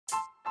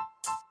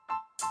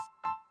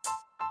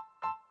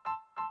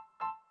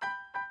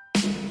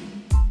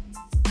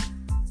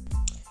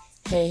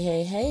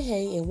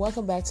Hey, and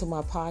welcome back to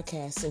my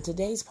podcast. In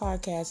today's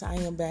podcast, I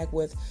am back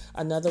with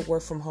another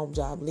work from home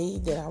job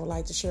lead that I would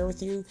like to share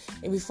with you.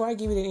 And before I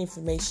give you that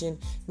information,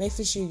 make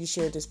sure you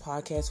share this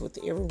podcast with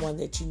everyone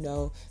that you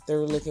know that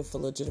are looking for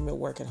legitimate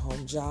work at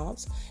home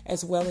jobs,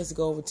 as well as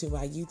go over to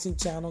my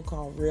YouTube channel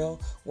called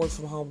Real Work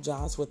from Home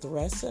Jobs with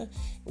Theresa,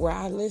 where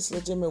I list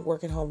legitimate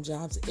work at home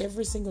jobs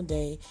every single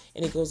day,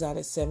 and it goes out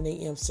at 7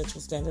 a.m. Central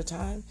Standard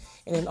Time.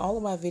 And in all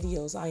of my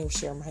videos, I am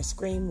sharing my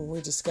screen when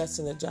we're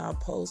discussing the job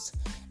post,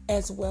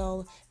 as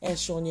well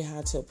as showing you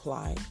how to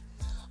apply.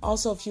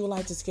 Also, if you would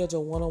like to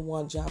schedule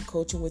one-on-one job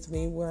coaching with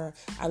me where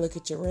I look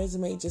at your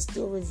resume, just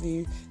do a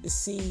review to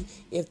see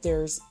if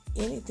there's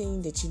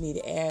anything that you need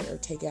to add or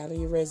take out of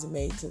your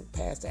resume to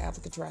pass the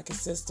applicant tracking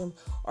system,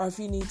 or if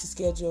you need to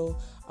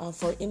schedule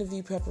for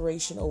interview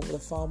preparation over the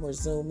phone or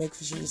Zoom, make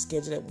sure you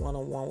schedule that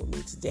one-on-one with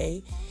me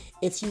today.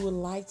 If you would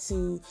like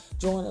to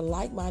join a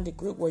like-minded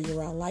group where you're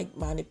around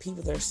like-minded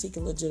people that are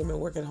seeking legitimate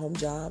work at home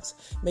jobs,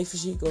 make sure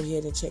you go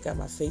ahead and check out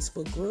my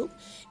Facebook group.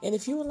 And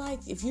if you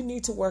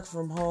need to work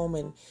from home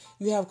and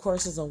you have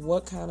courses on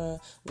what kind of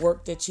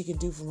work that you can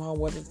do from home,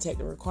 what are the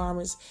technical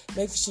requirements,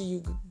 make sure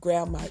you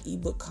grab my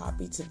ebook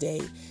copy today.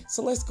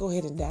 So let's go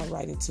ahead and dive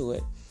right into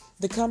it.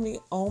 The company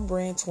On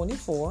Brand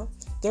 24,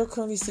 they're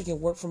currently seeking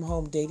work from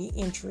home data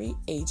entry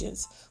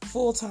agents,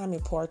 full-time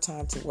and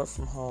part-time to work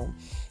from home.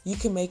 You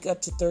can make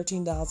up to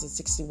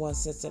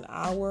 $13.61 an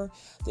hour.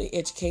 The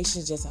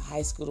education is just a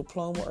high school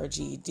diploma or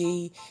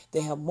GED.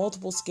 They have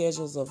multiple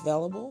schedules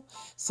available.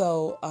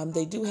 So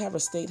they do have a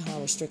state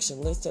harm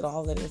restriction listed.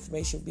 All that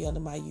information will be under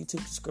my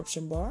YouTube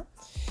description bar.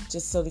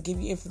 Just so to give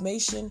you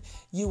information,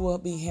 you will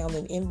be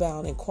handling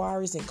inbound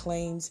inquiries and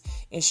claims,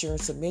 ensuring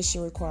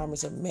submission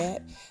requirements are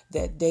met,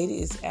 that data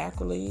is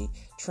accurately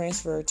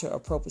transferred to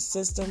appropriate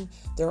system.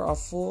 There are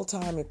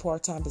full-time and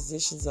part-time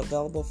positions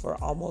available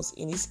for almost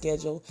any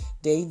schedule,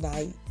 day,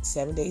 night,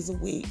 7 days a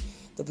week.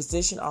 The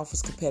position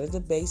offers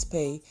competitive base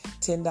pay,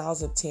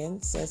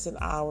 $10.10 an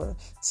hour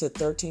to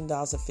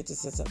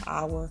 $13.50 an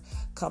hour.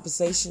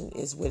 Compensation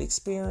is with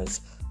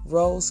experience,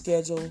 role,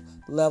 schedule,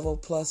 level,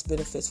 plus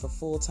benefits for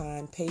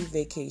full-time, paid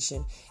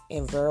vacation,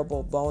 and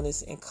variable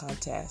bonus and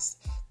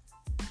contest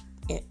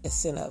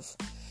incentive.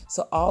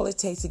 So all it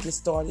takes to get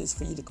started is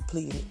for you to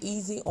complete an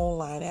easy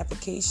online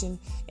application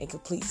and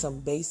complete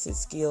some basic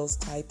skills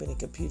typing and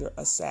computer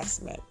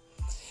assessment.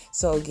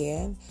 So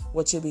again,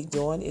 what you'll be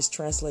doing is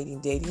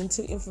translating data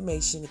into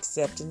information,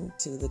 accepting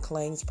to the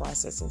claims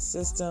processing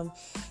system.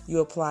 You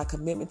apply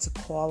commitment to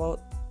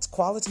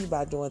quality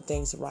by doing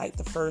things right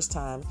the first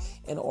time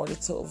in order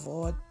to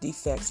avoid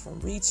defects from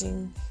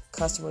reaching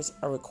customers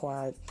or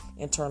required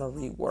internal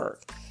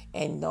rework.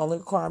 And the only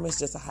requirement is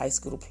just a high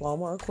school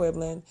diploma or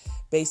equivalent,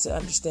 basic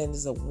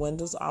understandings of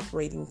Windows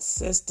operating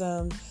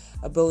system,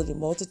 ability to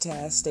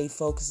multitask, stay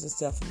focused in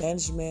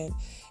self-management,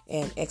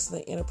 and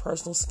excellent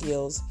interpersonal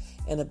skills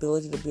and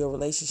ability to build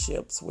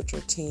relationships with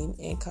your team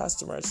and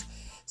customers.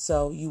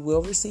 So you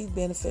will receive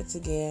benefits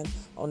again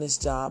on this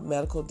job,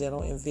 medical,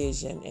 dental, and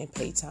vision, and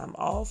paid time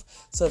off.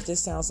 So if this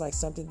sounds like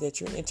something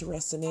that you're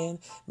interested in,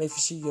 make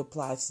sure you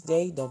apply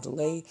today. Don't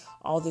delay.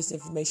 All this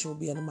information will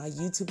be under my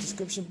YouTube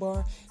description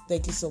bar.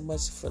 Thank you so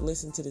much for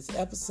listening to this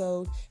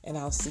episode, and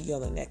I'll see you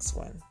on the next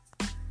one.